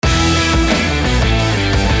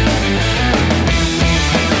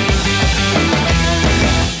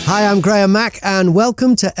Hi, I'm Graham Mack, and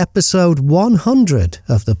welcome to episode 100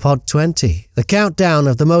 of the Pod 20, the countdown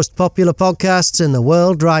of the most popular podcasts in the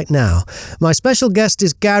world right now. My special guest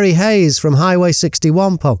is Garry Hayes from Highway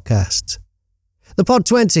 61 Podcasts. The Pod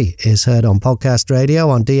 20 is heard on podcast radio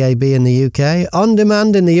on DAB in the UK, on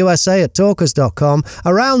demand in the USA at talkers.com,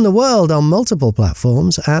 around the world on multiple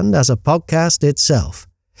platforms, and as a podcast itself.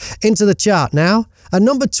 Into the chart now, at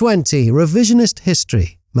number 20, Revisionist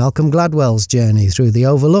History, Malcolm Gladwell's journey through the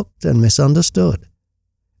overlooked and misunderstood.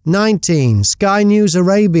 19, Sky News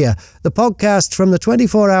Arabia, the podcast from the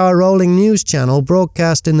 24-hour rolling news channel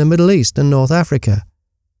broadcast in the Middle East and North Africa.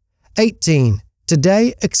 18,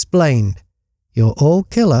 Today Explained, your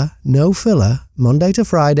all-killer, no-filler, Monday to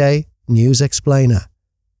Friday news explainer.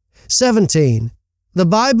 17, The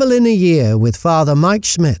Bible in a Year with Father Mike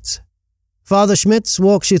Schmitz. Father Schmitz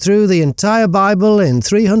walks you through the entire Bible in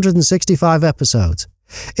 365 episodes.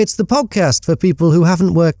 It's the podcast for people who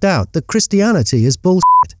haven't worked out that Christianity is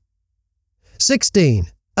bullshit. 16.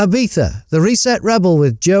 Ibiza, the Reset Rebel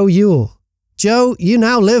with Joe Yule. Joe, you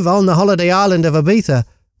now live on the holiday island of Ibiza.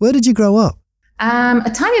 Where did you grow up?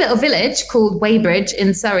 A tiny little village called Weybridge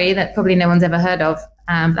in Surrey that probably no one's ever heard of.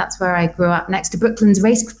 That's where I grew up, next to Brooklands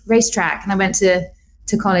racetrack, and I went to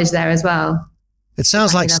college there as well. It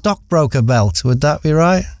sounds like stockbroker belt. Would that be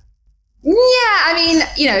right? Yeah, I mean,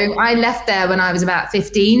 I left there when I was about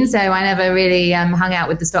 15, so I never really hung out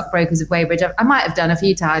with the stockbrokers of Weybridge. I might have done a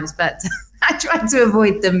few times, but I tried to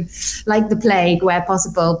avoid them like the plague where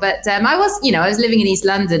possible. But I was living in East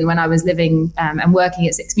London when I was living and working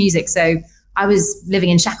at Six Music, so I was living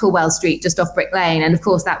in Shacklewell Street, just off Brick Lane, and of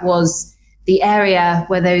course that was the area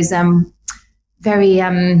where those very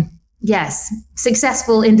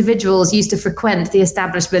successful individuals used to frequent the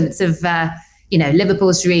establishments of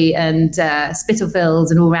Liverpool Street and Spitalfields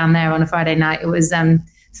and all around there on a Friday night. It was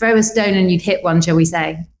throw a stone and you'd hit one, shall we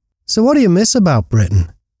say. So what do you miss about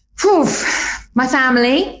Britain? My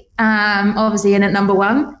family, obviously in at number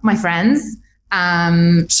one, my friends.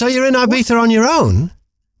 So you're in Ibiza on your own?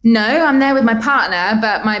 No, I'm there with my partner,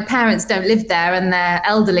 but my parents don't live there and they're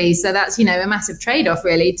elderly. So that's, a massive trade-off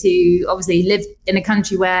really to obviously live in a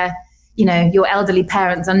country where your elderly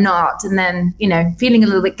parents are not, and then, feeling a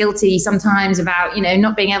little bit guilty sometimes about,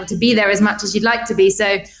 not being able to be there as much as you'd like to be.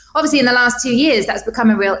 So obviously in the last 2 years, that's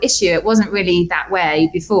become a real issue. It wasn't really that way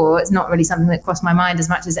before. It's not really something that crossed my mind as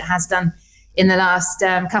much as it has done in the last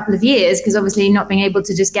couple of years, because obviously not being able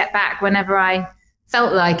to just get back whenever I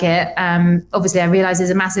felt like it, obviously I realized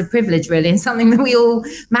is a massive privilege really, and something that we all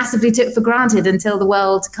massively took for granted until the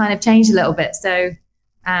world kind of changed a little bit. So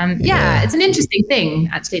it's an interesting thing,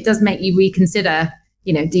 actually. It does make you reconsider,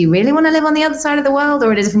 do you really want to live on the other side of the world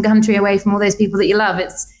or in a different country away from all those people that you love?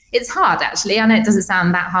 It's hard, actually. I know it doesn't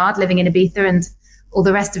sound that hard living in Ibiza and all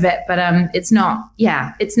the rest of it, but it's not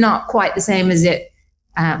quite the same as it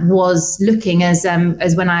was looking as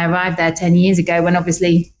when I arrived there 10 years ago, when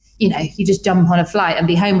obviously, you just jump on a flight and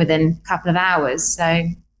be home within a couple of hours. So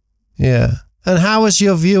yeah. And how has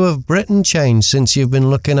your view of Britain changed since you've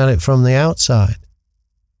been looking at it from the outside?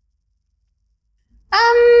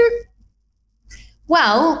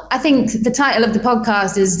 Well, I think the title of the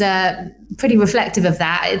podcast is pretty reflective of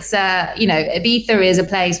that. It's, Ibiza is a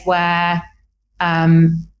place where,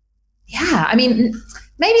 maybe,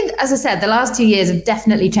 as I said, the last 2 years have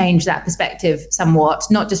definitely changed that perspective somewhat,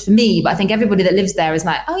 not just for me, but I think everybody that lives there is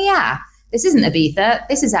like, oh yeah, this isn't Ibiza,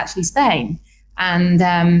 this is actually Spain. And,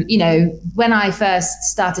 when I first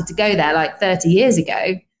started to go there like 30 years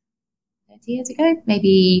ago,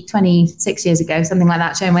 maybe 26 years ago, something like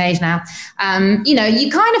that, showing my age now.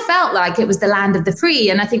 You kind of felt like it was the land of the free.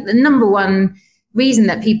 And I think the number one reason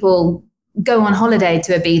that people go on holiday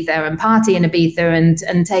to Ibiza and party in Ibiza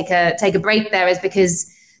and take a break there is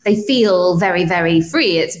because they feel very, very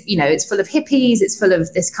free. It's full of hippies. It's full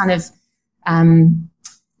of this kind of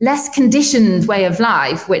less conditioned way of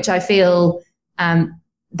life, which I feel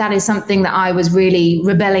that is something that I was really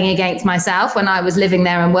rebelling against myself when I was living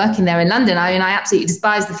there and working there in London. I absolutely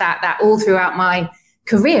despise the fact that all throughout my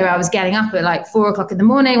career, I was getting up at like 4 o'clock in the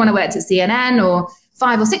morning when I worked at CNN, or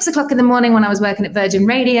 5 or 6 o'clock in the morning when I was working at Virgin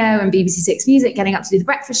Radio and BBC Six Music, getting up to do the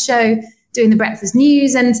breakfast show, doing the breakfast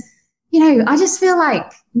news. And, I just feel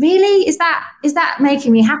like, really, is that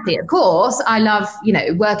making me happy? Of course, I love,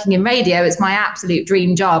 working in radio. It's my absolute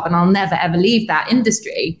dream job and I'll never, ever leave that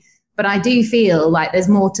industry. But I do feel like there's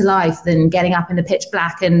more to life than getting up in the pitch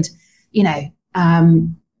black and,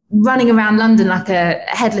 running around London like a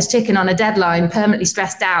headless chicken on a deadline, permanently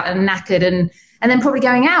stressed out and knackered, and then probably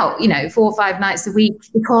going out, 4 or 5 nights a week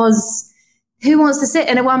because who wants to sit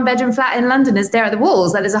in a 1-bedroom flat in London and stare at the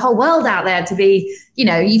walls? Like, there's a whole world out there to be,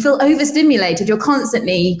 you feel overstimulated. You've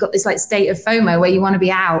got this like state of FOMO where you want to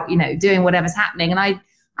be out, doing whatever's happening. And I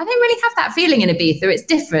don't really have that feeling in Ibiza. It's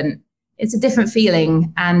different. It's a different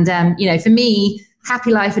feeling. And, for me,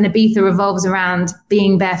 happy life in Ibiza revolves around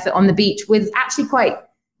being barefoot on the beach with actually quite,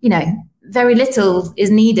 very little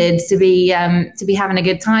is needed to be having a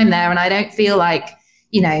good time there. And I don't feel like,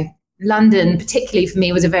 London, particularly for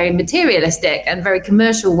me, was a very materialistic and very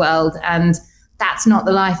commercial world. And that's not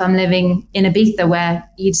the life I'm living in Ibiza, where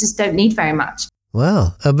you just don't need very much.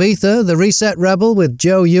 Well, Ibiza, the Reset Rebel with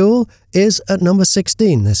Joe Yule, is at number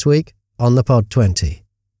 16 this week on the Pod 20.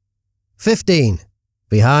 15.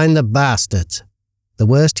 Behind the Bastards, the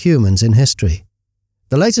worst humans in history.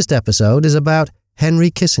 The latest episode is about Henry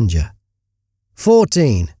Kissinger.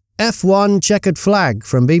 14. F1 Checkered Flag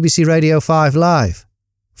from BBC Radio 5 Live.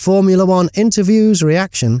 Formula One interviews,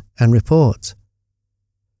 reaction and reports.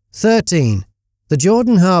 13. The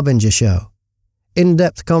Jordan Harbinger Show.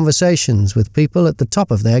 In-depth conversations with people at the top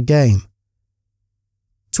of their game.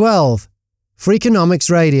 12. Freakonomics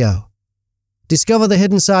Radio. Discover the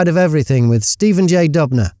hidden side of everything with Stephen J.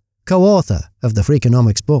 Dubner, co-author of the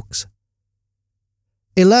Freakonomics books.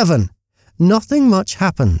 11. Nothing Much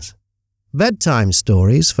Happens. Bedtime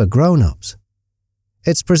stories for grown-ups.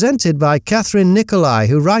 It's presented by Catherine Nicolai,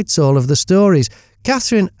 who writes all of the stories.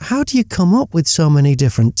 Catherine, how do you come up with so many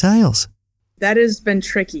different tales? That has been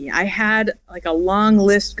tricky. I had like a long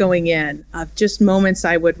list going in of just moments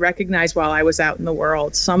I would recognize while I was out in the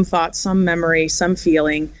world. Some thought, some memory, some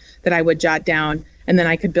feeling that I would jot down, and then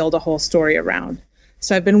I could build a whole story around.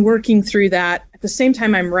 So I've been working through that. At the same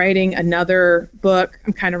time, I'm writing another book.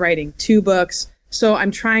 I'm kind of writing 2 books. So I'm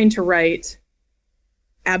trying to write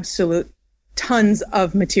absolute tons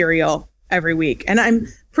of material every week. And I'm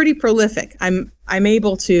pretty prolific. I'm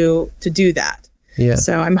able to do that. Yeah.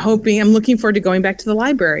 So I'm looking forward to going back to the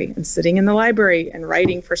library and sitting in the library and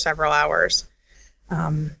writing for several hours.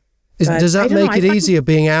 Does that make it easier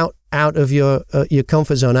being out of your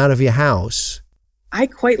comfort zone, out of your house? I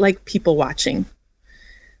quite like people watching.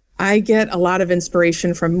 I get a lot of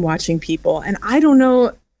inspiration from watching people. And I don't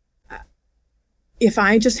know if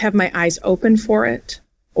I just have my eyes open for it,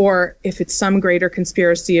 or if it's some greater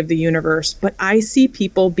conspiracy of the universe, but I see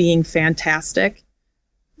people being fantastic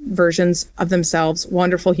versions of themselves,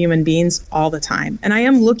 wonderful human beings all the time. And I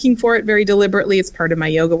am looking for it very deliberately. It's part of my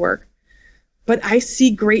yoga work. But I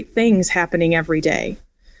see great things happening every day.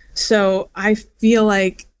 So I feel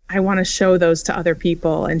like I want to show those to other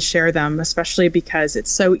people and share them, especially because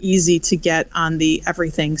it's so easy to get on the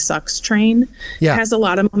everything sucks train. Yeah. It has a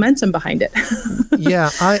lot of momentum behind it. Yeah,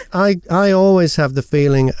 I always have the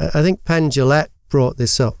feeling, I think Penn Jillette brought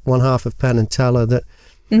this up, one half of Penn and Teller, that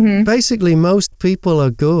basically most people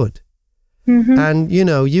are good. And,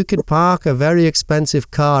 you could park a very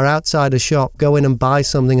expensive car outside a shop, go in and buy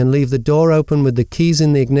something and leave the door open with the keys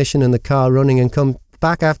in the ignition and the car running and come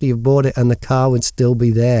back after you've bought it and the car would still be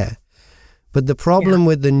there. But the problem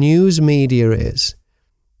with the news media is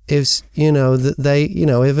that they,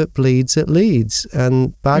 if it bleeds, it leads,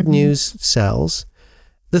 and bad news sells.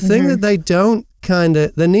 The thing that they don't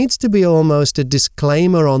there needs to be almost a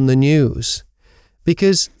disclaimer on the news,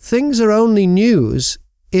 because things are only news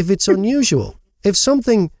if it's unusual. If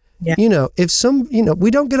something, we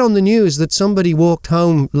don't get on the news that somebody walked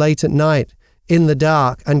home late at night in the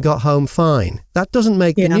dark and got home fine. That doesn't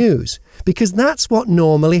make the news, because that's what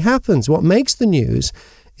normally happens. What makes the news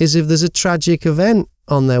is if there's a tragic event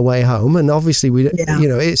on their way home, and obviously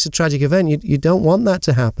it's a tragic event. You don't want that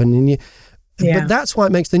to happen, and but that's why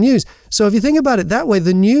it makes the news. So if you think about it that way,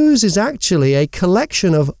 the news is actually a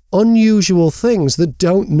collection of unusual things that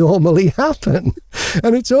don't normally happen.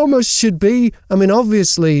 And it almost should be,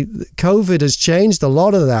 obviously COVID has changed a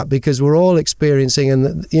lot of that, because we're all experiencing,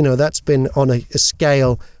 and that's been on a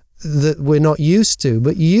scale that we're not used to.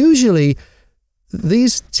 But usually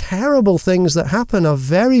these terrible things that happen are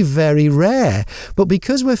very, very rare. But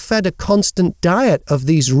because we're fed a constant diet of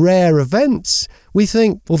these rare events, we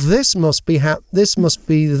think, well, this must be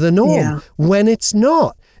the norm, when it's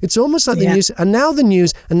not. It's almost like the news, and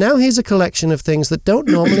now here's a collection of things that don't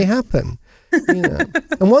normally happen. And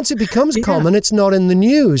once it becomes common, it's not in the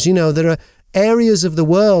news. There are areas of the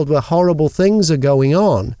world where horrible things are going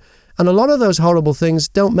on, and a lot of those horrible things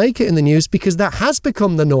don't make it in the news because that has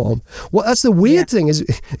become the norm. Well, that's the weird thing is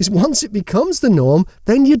once it becomes the norm,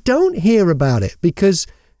 then you don't hear about it, because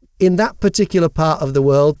in that particular part of the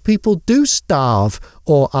world, people do starve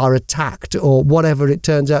or are attacked or whatever it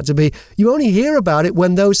turns out to be. You only hear about it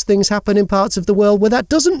when those things happen in parts of the world where that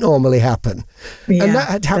doesn't normally happen. Yeah, and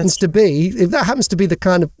that happens to be, if that happens to be the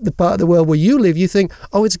part of the world where you live, you think,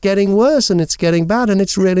 oh, it's getting worse and it's getting bad, and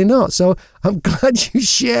it's really not. So I'm glad you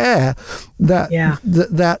share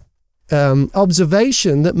that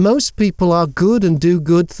observation that most people are good and do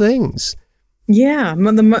good things. Yeah,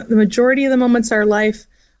 the majority of the moments of our life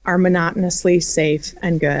are monotonously safe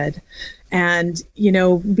and good. And,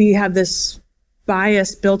 we have this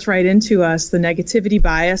bias built right into us, the negativity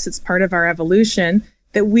bias. It's part of our evolution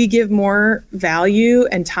that we give more value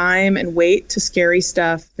and time and weight to scary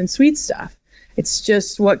stuff than sweet stuff. It's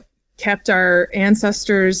just what kept our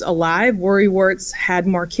ancestors alive. Worrywarts had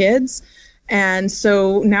more kids. And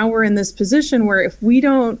so now we're in this position where if we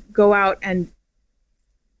don't go out and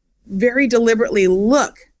very deliberately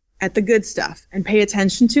look at the good stuff and pay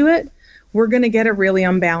attention to it, we're going to get a really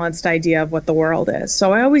unbalanced idea of what the world is.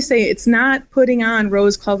 So I always say it's not putting on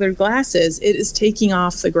rose-colored glasses. It is taking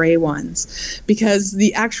off the gray ones, because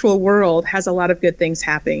the actual world has a lot of good things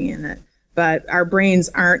happening in it, but our brains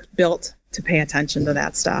aren't built to pay attention to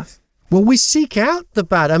that stuff. Well, we seek out the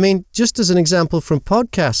bad. I mean, just as an example from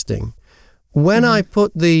podcasting, when I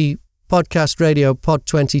put the Podcast Radio Pod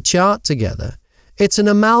 20 chart together, it's an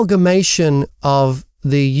amalgamation of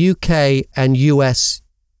the UK and US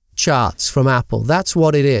charts from Apple. That's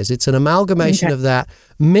what it is. It's an amalgamation of that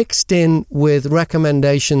mixed in with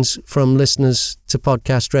recommendations from listeners to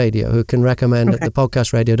Podcast Radio who can recommend at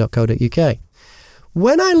thepodcastradio.co.uk.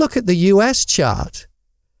 When I look at the US chart,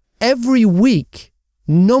 every week,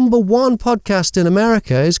 number one podcast in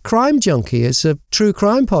America is Crime Junkie. It's a true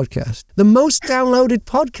crime podcast. The most downloaded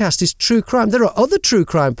podcast is True Crime. There are other true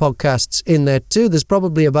crime podcasts in there too. There's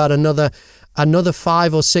probably about another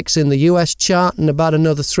 5 or 6 in the US chart and about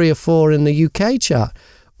another 3 or 4 in the UK chart.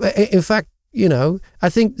 In fact, I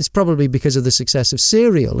think it's probably because of the success of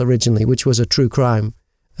Serial originally, which was a true crime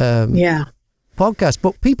podcast.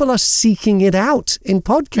 But people are seeking it out in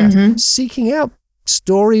podcasts, seeking out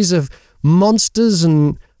stories of monsters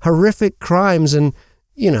and horrific crimes and,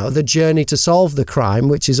 the journey to solve the crime,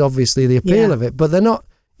 which is obviously the appeal of it. But they're not,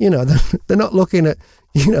 they're not looking at,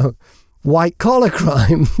 white collar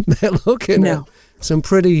crime. They're looking at some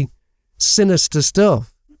pretty sinister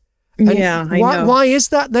stuff. And I know. Why is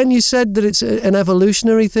that then? You said that it's an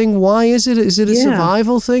evolutionary thing. Why is it? Is it a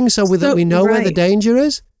survival thing? So that we know where the danger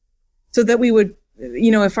is? So that we would,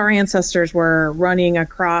 if our ancestors were running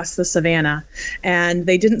across the savannah and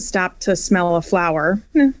they didn't stop to smell a flower,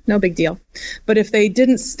 no big deal. But if they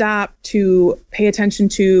didn't stop to pay attention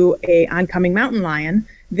to a oncoming mountain lion,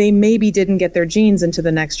 they maybe didn't get their genes into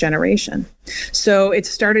the next generation. So it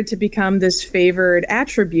started to become this favored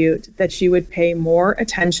attribute that you would pay more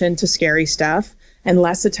attention to scary stuff and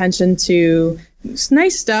less attention to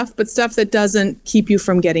nice stuff, but stuff that doesn't keep you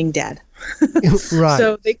from getting dead. Right.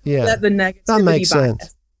 So they call that the negativity that makes bias.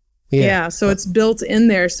 Sense. Yeah. So it's built in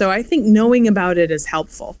there. So I think knowing about it is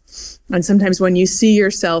helpful. And sometimes when you see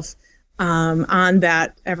yourself on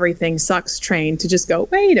that everything sucks train, to just go,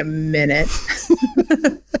 wait a minute.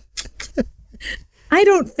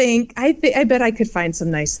 I bet I could find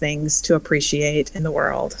some nice things to appreciate in the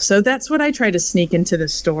world. So that's what I try to sneak into the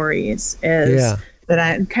stories is that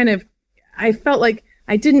I felt like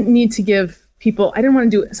I didn't need to give people, I didn't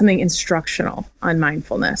want to do something instructional on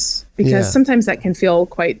mindfulness because sometimes that can feel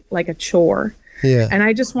quite like a chore. Yeah. And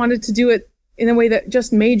I just wanted to do it in a way that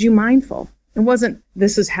just made you mindful. It wasn't,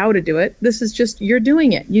 this is how to do it. This is just, you're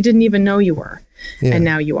doing it. You didn't even know you were. Yeah. And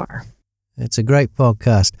now you are. It's a great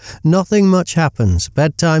podcast. Nothing Much Happens.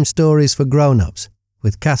 Bedtime Stories for Grown-Ups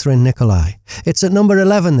with Catherine Nicolai. It's at number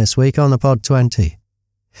 11 this week on the Pod 20.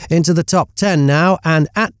 Into the top 10 now, and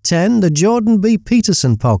at 10, the Jordan B.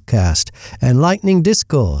 Peterson podcast, enlightening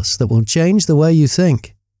discourse that will change the way you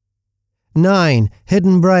think. 9,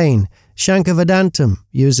 Hidden Brain. Shankavedantam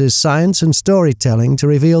uses science and storytelling to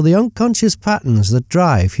reveal the unconscious patterns that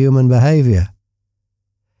drive human behavior.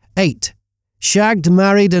 8, Shagged,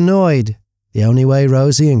 Married, Annoyed. The only way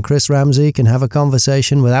Rosie and Chris Ramsey can have a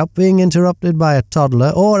conversation without being interrupted by a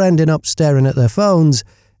toddler or ending up staring at their phones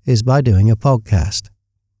is by doing a podcast.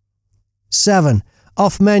 7,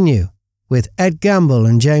 Off Menu with Ed Gamble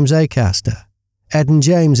and James Acaster. Ed and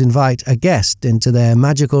James invite a guest into their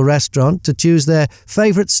magical restaurant to choose their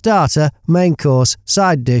favourite starter, main course,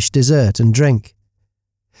 side dish, dessert and drink.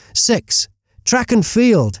 6, Track and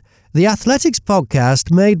Field, the athletics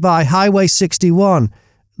podcast made by Highway 61.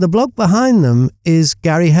 The bloke behind them is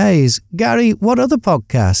Garry Hayes. Gary, what other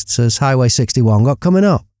podcasts has Highway 61 got coming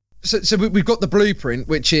up? So we've got The Blueprint,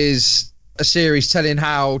 which is a series telling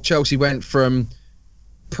how Chelsea went from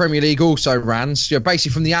Premier League also rans,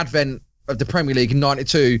 basically from the advent of the Premier League in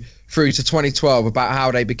 92 through to 2012, about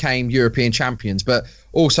how they became European champions, but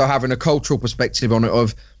also having a cultural perspective on it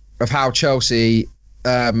of how Chelsea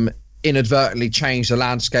inadvertently changed the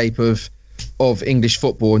landscape of English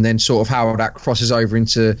football, and then sort of how that crosses over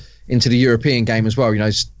into the European game as well.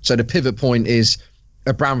 So the pivot point is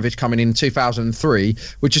Abramovich coming in 2003,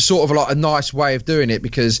 which is sort of like a nice way of doing it,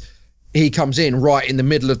 because he comes in right in the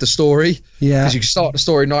middle of the story. Yeah. Because you can start the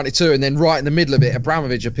story in 92, and then right in the middle of it,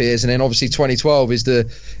 Abramovich appears, and then obviously 2012 is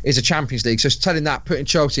a Champions League. So it's telling that, putting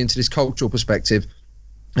Chelsea into this cultural perspective.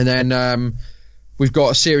 And then we've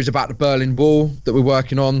got a series about the Berlin Wall that we're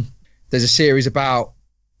working on. There's a series about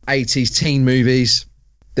 80s teen movies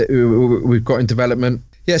that we've got in development.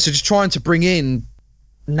 Yeah, so just trying to bring in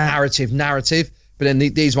narrative, but then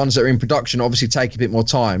these ones that are in production obviously take a bit more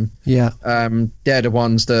time. Yeah. They're the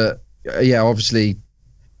ones that, obviously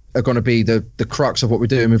are going to be the crux of what we're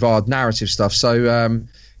doing with our narrative stuff. So,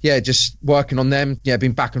 just working on them. Yeah,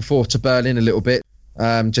 been back and forth to Berlin a little bit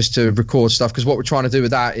just to record stuff, because what we're trying to do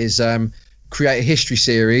with that is create a history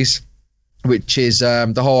series, which is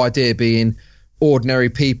the whole idea being ordinary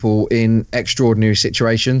people in extraordinary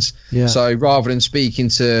situations. Yeah. So rather than speaking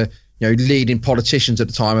to leading politicians at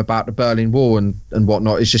the time about the Berlin Wall and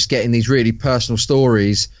whatnot, it's just getting these really personal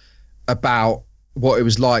stories about what it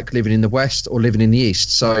was like living in the West or living in the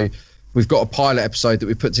East. So we've got a pilot episode that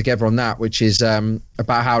we put together on that, which is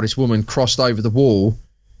about how this woman crossed over the wall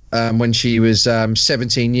when she was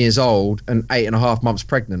 17 years old and 8.5 months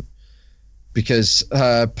pregnant, because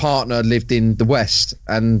her partner lived in the West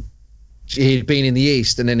and he'd been in the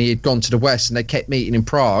East, and then he had gone to the West, and they kept meeting in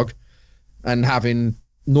Prague and having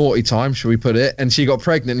naughty time, shall we put it, and she got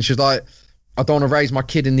pregnant, and she was like, I don't want to raise my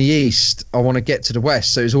kid in the East, I want to get to the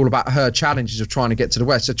West. So it's all about her challenges of trying to get to the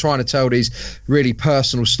West. So trying to tell these really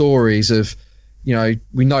personal stories of,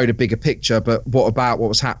 we know the bigger picture, but what about what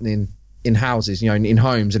was happening in houses, in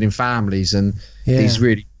homes and in families, and these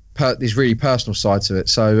really personal sides to it.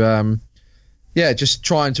 So just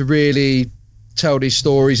trying to really tell these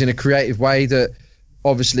stories in a creative way that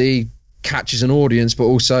obviously catches an audience, but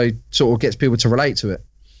also sort of gets people to relate to it.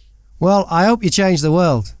 Well, I hope you change the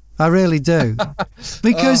world. I really do.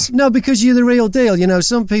 Because you're the real deal.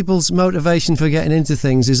 Some people's motivation for getting into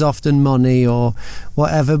things is often money or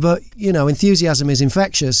whatever, but enthusiasm is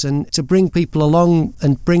infectious, and to bring people along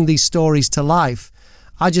and bring these stories to life,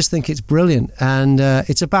 I just think it's brilliant. And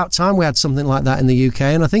it's about time we had something like that in the UK,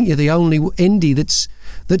 and I think you're the only indie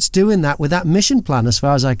that's doing that with that mission plan, as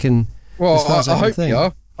far as I can. Well, I hope you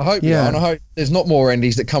are. I hope you are, and I hope there's not more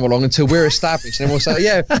indies that come along until we're established, and we'll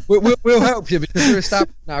say, we'll help you because we're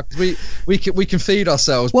established now, because we can feed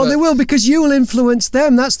ourselves. Well, they will, because you will influence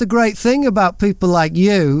them. That's the great thing about people like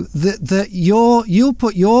you, that you'll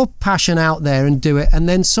put your passion out there and do it, and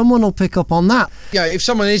then someone will pick up on that. Yeah, if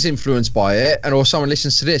someone is influenced by it, or someone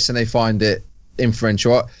listens to this and they find it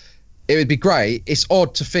influential, it would be great. It's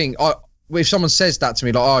odd to think, if someone says that to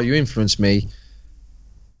me, like, oh, you influenced me,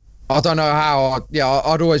 I don't know how.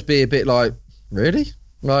 I'd always be a bit like, really?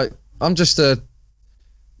 Like, I'm just a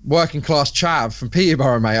working class chav from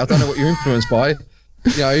Peterborough, mate. I don't know what you're influenced by.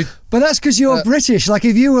 But that's because you're British. Like,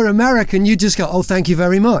 if you were American, you'd just go, oh, thank you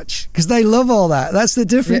very much, because they love all that. That's the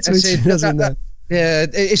difference between us and them. Yeah,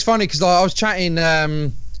 it's funny because I was chatting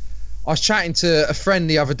to a friend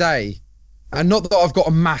the other day, and not that I've got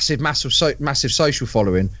a massive social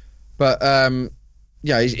following, but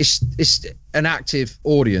it's an active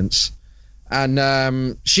audience,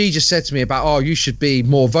 and she just said to me about, oh, you should be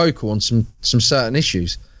more vocal on some certain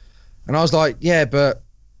issues, and I was like, yeah, but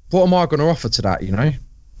what am I going to offer to that?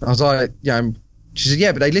 I was like, she said,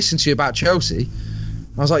 yeah, but they listen to you about Chelsea.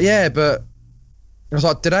 I was like, yeah, but I was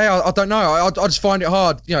like, did they? I don't know. I just find it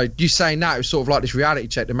hard. You saying that, it was sort of like this reality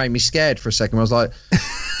check that made me scared for a second. I was like,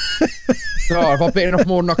 God, have I bitten off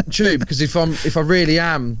more than I can chew? Because if I really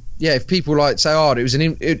am, if people like say, oh,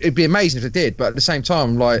 it'd be amazing if it did, but at the same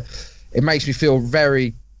time, like, it makes me feel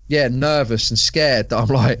very nervous and scared that I'm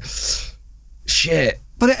like, shit.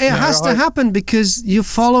 But it has to happen, because you're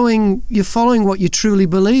following what you truly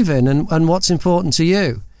believe in and what's important to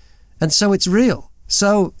you, and so it's real.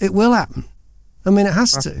 So it will happen. I mean, it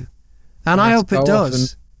has to, and I hope it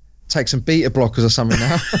does. Take some beta blockers or something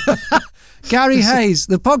now. Garry Hayes,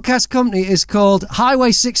 the podcast company is called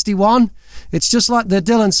Highway 61. It's just like the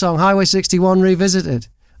Dylan song, Highway 61 Revisited.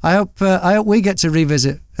 I hope we get to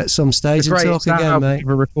revisit at some stage and talk again, mate.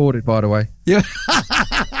 We're recorded, by the way. Yeah.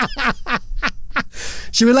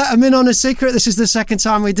 Should we let them in on a secret? This is the second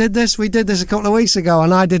time we did this. We did this a couple of weeks ago,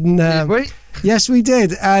 and I didn't. Did we? Yes, we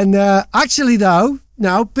did. And actually, though,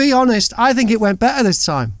 No, be honest. I think it went better this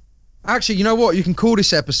time. Actually, you know what? You can call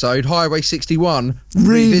this episode Highway 61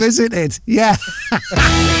 Revisited. Yeah.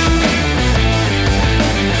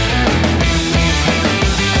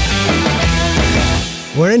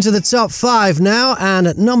 We're into the top 5 now, and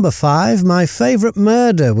at number 5, My Favourite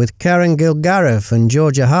Murder with Karen Kilgariff and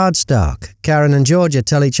Georgia Hardstock. Karen and Georgia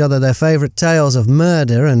tell each other their favourite tales of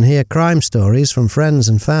murder and hear crime stories from friends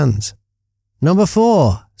and fans. Number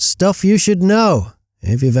 4, Stuff You Should Know.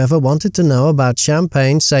 If you've ever wanted to know about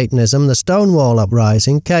Champagne, Satanism, the Stonewall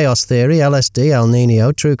Uprising, Chaos Theory, LSD, El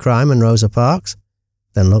Nino, True Crime and Rosa Parks,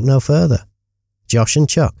 then look no further. Josh and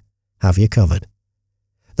Chuck have you covered.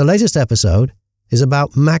 The latest episode is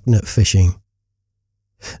about magnet fishing.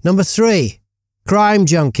 Number 3, Crime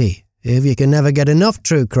Junkie. If you can never get enough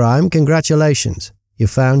true crime, congratulations, you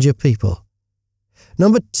found your people.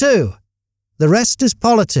 Number 2, The Rest is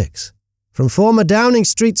Politics, from former Downing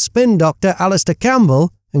Street spin doctor Alistair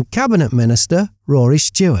Campbell and Cabinet Minister Rory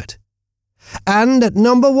Stewart. And at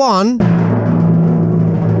number 1...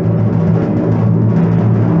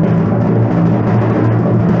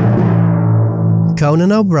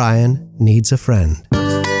 Conan O'Brien Needs a Friend.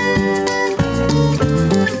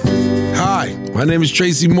 Hi, my name is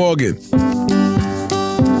Tracy Morgan.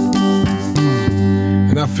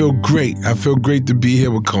 And I feel great. I feel great to be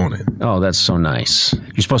here with Conan. Oh, that's so nice.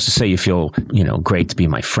 You're supposed to say you feel, great to be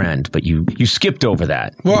my friend, but you skipped over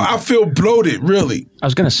that. Well, I feel bloated, really. I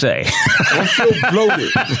was going to say. I feel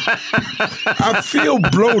bloated. I feel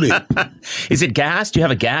bloated. Is it gas? Do you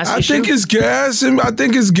have a gas issue? I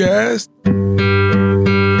think it's gas.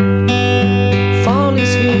 Fall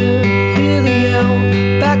is here, hear the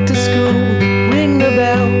yell, back to school, ring the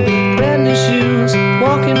bell, brand new shoes,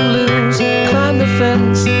 walking blues, climb the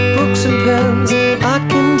fence, books and pens, I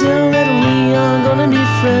can tell that we are gonna be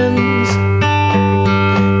friends.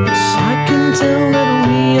 Yes, I can tell that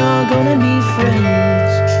we are gonna be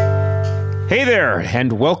friends. Hey there,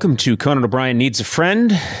 and welcome to Conan O'Brien Needs a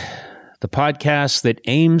Friend, the podcast that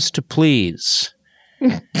aims to please.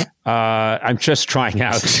 I'm just trying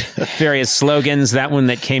out various slogans. That one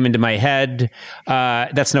that came into my head,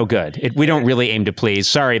 that's no good. We don't really aim to please.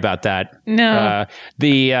 Sorry about that. No.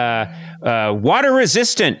 The water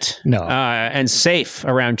resistant No. And safe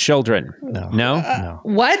around children. No. No?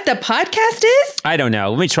 What the podcast is? I don't know.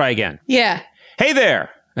 Let me try again. Yeah. Hey there,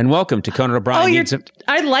 and welcome to Conan O'Brien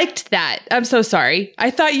I liked that. I'm so sorry.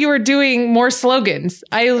 I thought you were doing more slogans.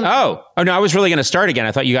 Oh, no, I was really going to start again.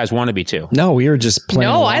 I thought you guys wanted me to. No, we were just playing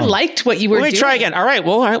No, along. I liked what you were doing. Let me try again. All right,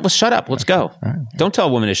 well, shut up. Let's go. Right. Don't tell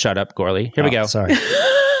a woman to shut up, Gorley. Here we go. Sorry.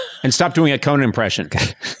 And stop doing a Conan impression.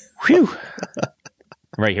 Whew.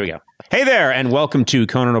 Right, here we go. Hey there, and welcome to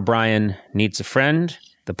Conan O'Brien Needs a Friend,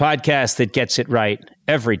 the podcast that gets it right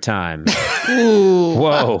every time. Ooh.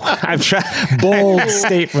 Whoa. I'm trying. Bold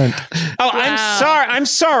statement. Oh, wow. I'm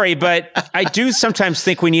sorry, but I do sometimes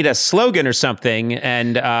think we need a slogan or something.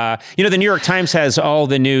 And, the New York Times has all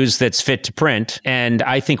the news that's fit to print. And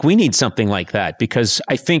I think we need something like that because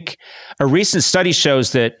I think a recent study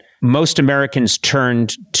shows that most Americans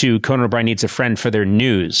turned to Conan O'Brien Needs a Friend for their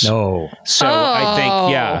news. No. So I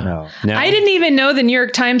think, yeah. No. I didn't even know the New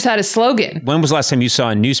York Times had a slogan. When was the last time you saw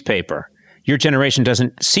a newspaper? Your generation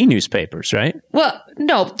doesn't see newspapers, right? Well,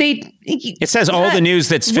 no, it says all the news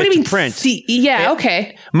that's fit to print.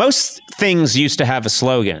 Okay. Most things used to have a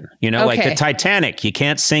slogan, like Okay. the Titanic, you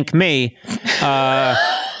can't sink me. Fall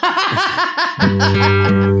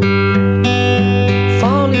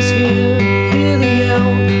is here, hear the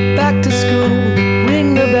yell, back to school,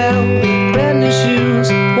 ring the bell, brand new shoes,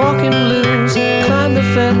 walking blues, climb the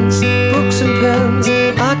fence, books and pens,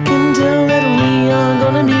 I can tell that we are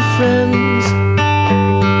gonna be friends.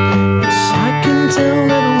 Yes, I can tell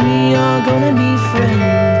that we are gonna be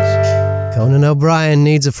friends. Conan O'Brien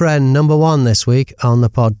Needs a Friend, number 1 this week on the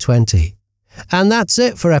Pod 20. And that's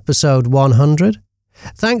it for episode 100.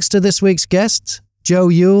 Thanks to this week's guests, Joe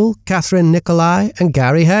Yule, Catherine Nicolai and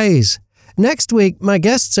Garry Hayes. Next week, my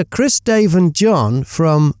guests are Chris, Dave and John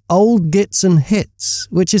from Old Gits and Hits,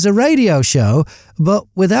 which is a radio show, but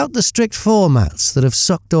without the strict formats that have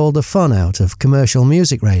sucked all the fun out of commercial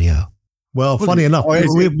music radio. Well, funny enough,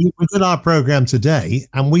 we did our program today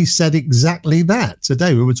and we said exactly that.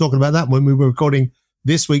 Today, we were talking about that when we were recording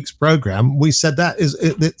this week's program. We said that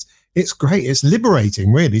it's great. It's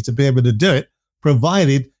liberating, really, to be able to do it,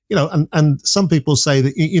 provided, and some people say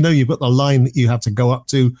that, you've got the line that you have to go up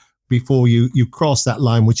to before you cross that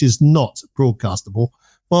line, which is not broadcastable.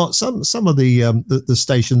 Well, some of the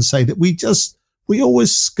stations say that we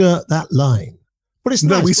always skirt that line. But it's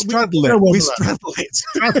nice. We straddle it. We straddle it.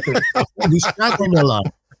 We straddle the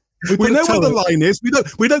line. We know where the line is.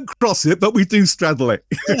 We don't cross it, but we do straddle it.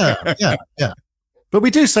 Yeah. But we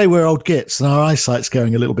do say we're old gits and our eyesight's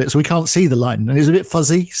going a little bit, so we can't see the line. And it's a bit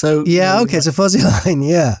fuzzy. So yeah, okay, it's a fuzzy line,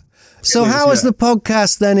 yeah. So how has the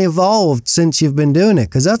podcast then evolved since you've been doing it?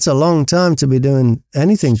 Because that's a long time to be doing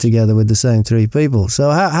anything together with the same three people.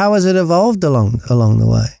 So how has it evolved along the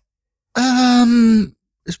way?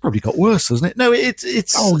 It's probably got worse, hasn't it? No, it's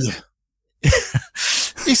it's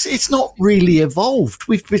not really evolved.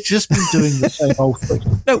 We've just been doing the same old thing.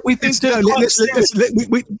 No, we've been doing.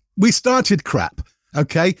 We started crap,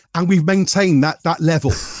 okay, and we've maintained that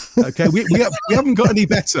level, okay. We haven't got any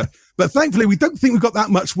better, but thankfully we don't think we've got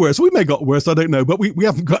that much worse. We may have got worse, I don't know, but we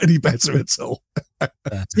haven't got any better at all.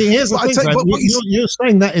 See, here's the thing, you're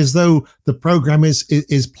saying that as though the program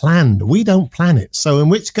is planned. We don't plan it, so in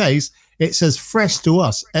which case it's as fresh to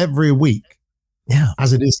us every week,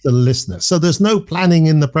 as it is to the listener. So there's no planning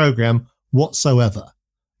in the program whatsoever.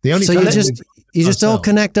 The only you just all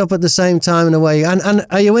connect up at the same time in a way. And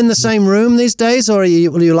are you in the same room these days, or are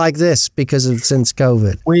you like this since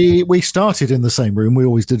COVID? We started in the same room. We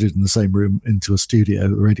always did it in the same room, into a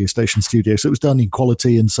radio station studio. So it was done in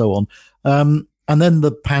quality and so on. And then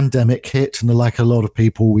the pandemic hit, and like a lot of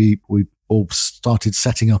people, we all started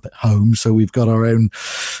setting up at home. So we've got our own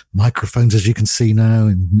microphones, as you can see now,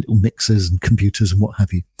 and little mixers and computers and what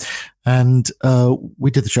have you. And we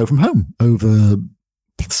did the show from home over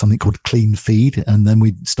something called Clean Feed, and then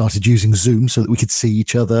we started using Zoom so that we could see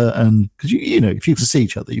each other. And because you know, if you can see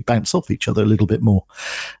each other, you bounce off each other a little bit more.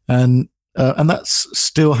 And that's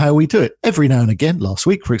still how we do it. Every now and again, last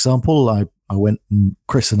week, for example, I went, and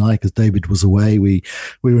Chris and I, because David was away, we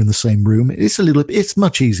were in the same room. It's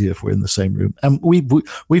much easier if we're in the same room, and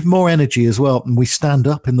we've more energy as well. And we stand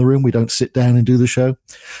up in the room. We don't sit down and do the show.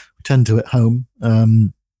 We tend to at home,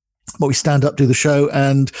 but we stand up, do the show,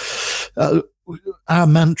 and our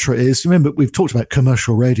mantra is, remember, we've talked about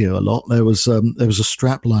commercial radio a lot. There was a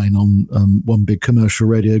strap line on one big commercial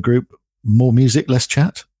radio group: more music, less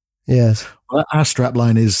chat. Yes. Well, our strap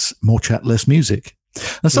line is more chat, less music.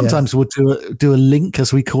 And sometimes we'll do a link,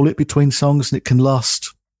 as we call it, between songs, and it can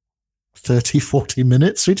last 30, 40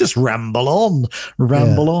 minutes. We just ramble on.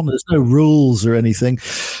 There's no rules or anything.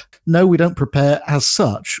 No, we don't prepare as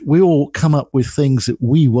such. We all come up with things that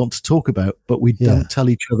we want to talk about, but we don't tell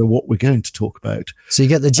each other what we're going to talk about. So you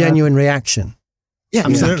get the genuine reaction. Yeah,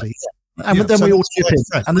 exactly. And then we all chip in.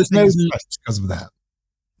 And there's no because of that.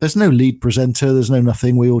 There's no lead presenter. There's no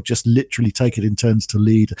nothing. We all just literally take it in turns to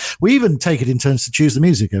lead. We even take it in turns to choose the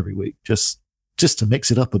music every week, just to mix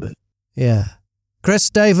it up a bit. Yeah. Chris,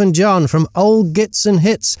 Dave and John from Old Gits and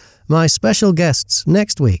Hits, my special guests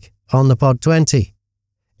next week on the Pod 20.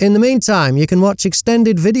 In the meantime, you can watch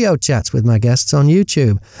extended video chats with my guests on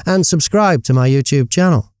YouTube and subscribe to my YouTube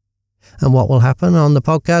channel. And what will happen on the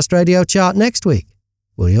podcast radio chart next week?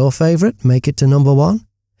 Will your favourite make it to number 1?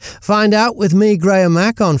 Find out with me, Graham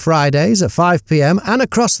Mack, on Fridays at 5 p.m. and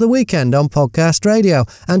across the weekend on podcast radio.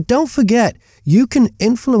 And don't forget, you can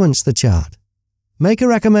influence the chart. Make a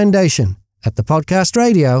recommendation at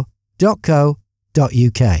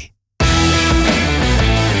thepodcastradio.co.uk.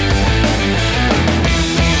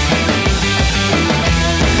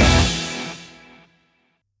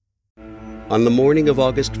 On the morning of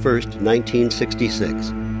August 1st,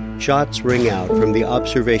 1966, shots ring out from the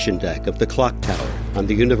observation deck of the clock tower on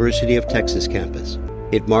the University of Texas campus.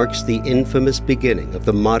 It marks the infamous beginning of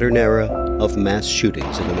the modern era of mass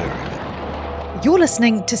shootings in America. You're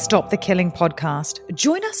listening to Stop the Killing podcast.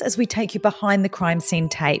 Join us as we take you behind the crime scene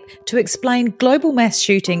tape to explain global mass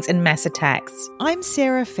shootings and mass attacks. I'm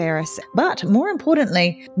Sarah Ferris, but more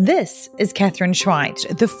importantly, this is Catherine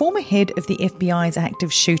Schweit, the former head of the FBI's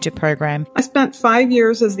active shooter program. I spent 5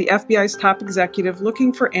 years as the FBI's top executive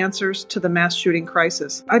looking for answers to the mass shooting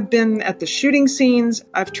crisis. I've been at the shooting scenes,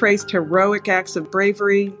 I've traced heroic acts of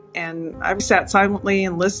bravery, and I've sat silently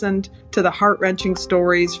and listened to the heart-wrenching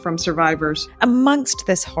stories from survivors. Amongst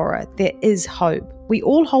this horror, there is hope. We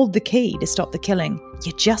all hold the key to stop the killing.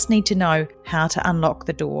 You just need to know how to unlock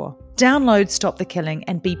the door. Download Stop the Killing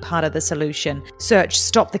and be part of the solution. Search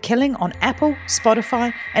Stop the Killing on Apple,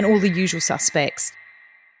 Spotify, and all the usual suspects.